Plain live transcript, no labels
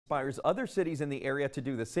inspires other cities in the area to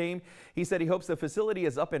do the same. He said he hopes the facility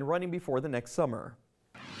is up and running before the next summer.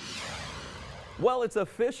 Well, it's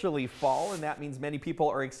officially fall, and that means many people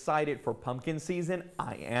are excited for pumpkin season.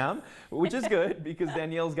 I am, which is good because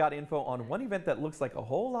Danielle's got info on one event that looks like a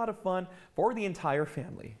whole lot of fun for the entire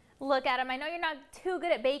family. Look, Adam, I know you're not too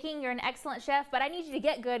good at baking. You're an excellent chef, but I need you to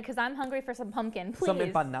get good because I'm hungry for some pumpkin, please. Some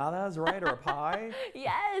empanadas, right, or a pie?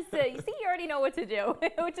 Yes. You see, you already know what to do,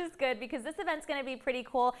 which is good because this event's going to be pretty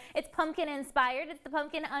cool. It's pumpkin inspired. It's the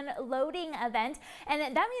pumpkin unloading event, and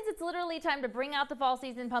that means it's literally time to bring out the fall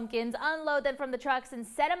season pumpkins, unload them from the trucks, and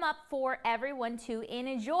set them up for everyone to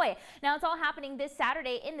enjoy. Now, it's all happening this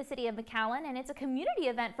Saturday in the city of Mcallen, and it's a community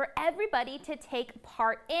event for everybody to take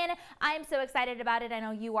part in. I am so excited about it. I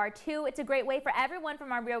know you are too. It's a great way for everyone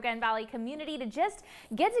from our Rio Grande Valley community to just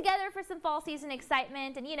get together for some fall season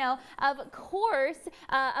excitement. And, you know, of course,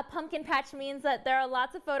 a pumpkin patch means that there are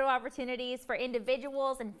lots of photo opportunities for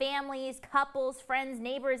individuals and families, couples, friends,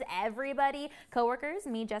 neighbors, everybody, coworkers,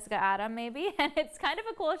 me, Jessica, Adam, maybe. And it's kind of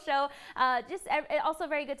a cool show. Also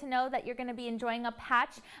very good to know that you're going to be enjoying a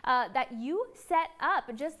patch that you set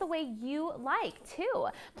up just the way you like, too.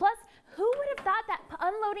 Plus, who would have thought that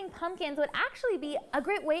unloading pumpkins would actually be a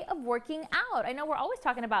great way of working out? I know we're always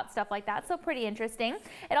talking about stuff like that, so pretty interesting.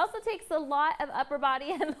 It also takes a lot of upper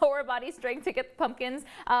body and lower body strength to get the pumpkins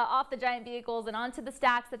off the giant vehicles and onto the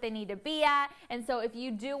stacks that they need to be at. And so if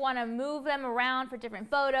you do want to move them around for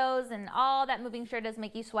different photos and all that moving sure does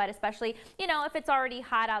make you sweat, especially, you know, if it's already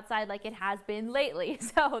hot outside like it has been lately.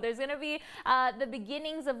 So there's going to be the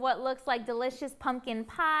beginnings of what looks like delicious pumpkin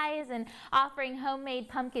pies and offering homemade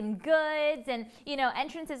pumpkin goods. And, you know,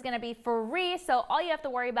 entrance is going to be free, so all you have to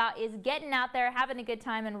worry about is getting out there, having a good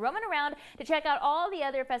time, and roaming around to check out all the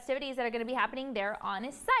other festivities that are going to be happening there on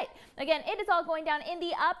his site. Again, it is all going down in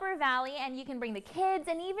the Upper Valley, and you can bring the kids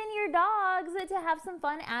and even your dogs to have some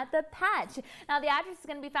fun at the patch. Now, the address is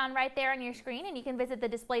going to be found right there on your screen, and you can visit the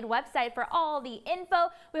displayed website for all the info.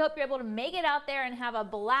 We hope you're able to make it out there and have a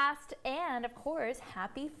blast, and, of course,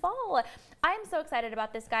 happy fall. I am so excited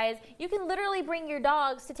about this, guys. You can literally bring your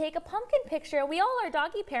dogs to take a pumpkin picture. We all are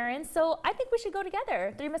doggy parents, so I think we should go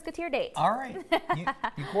together. Three Musketeer date. All right.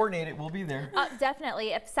 You coordinate it. We'll be there.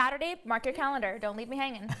 Definitely. If Saturday, mark your calendar. Don't leave me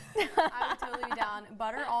hanging. I would totally be down.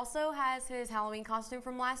 Butter also has his Halloween costume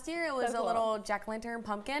from last year. It was a little jack-o'-lantern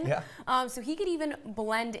pumpkin. Yeah. So he could even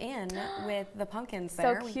blend in with the pumpkins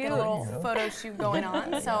there. So cute. We get a little photo shoot going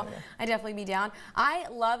on. So I'd definitely be down. I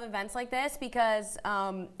love events like this because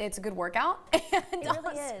it's a good workout. And it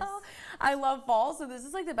really is. I love fall, so this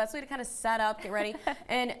is like the best way to kind of set up, get ready.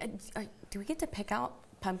 And do we get to pick out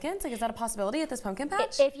pumpkins? Like, is that a possibility at this pumpkin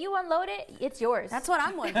patch? If you unload it, it's yours. That's what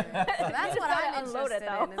I'm wondering. So that's what I'm interested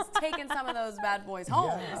in, is taking some of those bad boys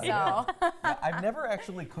home. Yeah. So. Yeah, I've never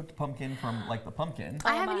actually cooked pumpkin from, like, the pumpkin.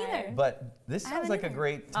 I haven't either. But this sounds like a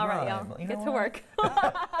great time. All right, y'all. Get to work. What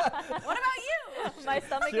about you? My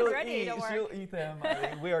stomach is ready to work. She'll eat them. I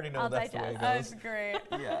mean, we already know that's the way it goes. That's great.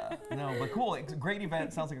 Yeah. No, but cool. It's a great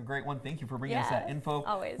event. Sounds like a great one. Thank you for bringing us that info.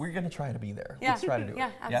 Always. We're going to try to be there. Yeah. Let's try to do it.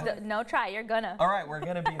 Yeah, absolutely. No try. You're gonna. All right. We're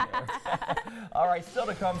going to be there. All right. Still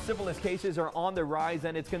to come, syphilis cases are on the rise,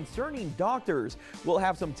 and it's concerning doctors. We'll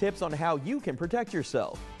have some tips on how you can protect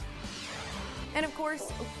yourself. And of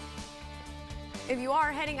course, if you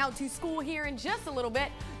are heading out to school here in just a little bit,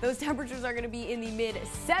 those temperatures are going to be in the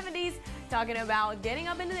mid-70s. Talking about getting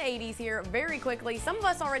up into the 80s here very quickly. Some of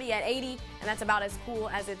us already at 80, and that's about as cool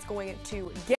as it's going to get.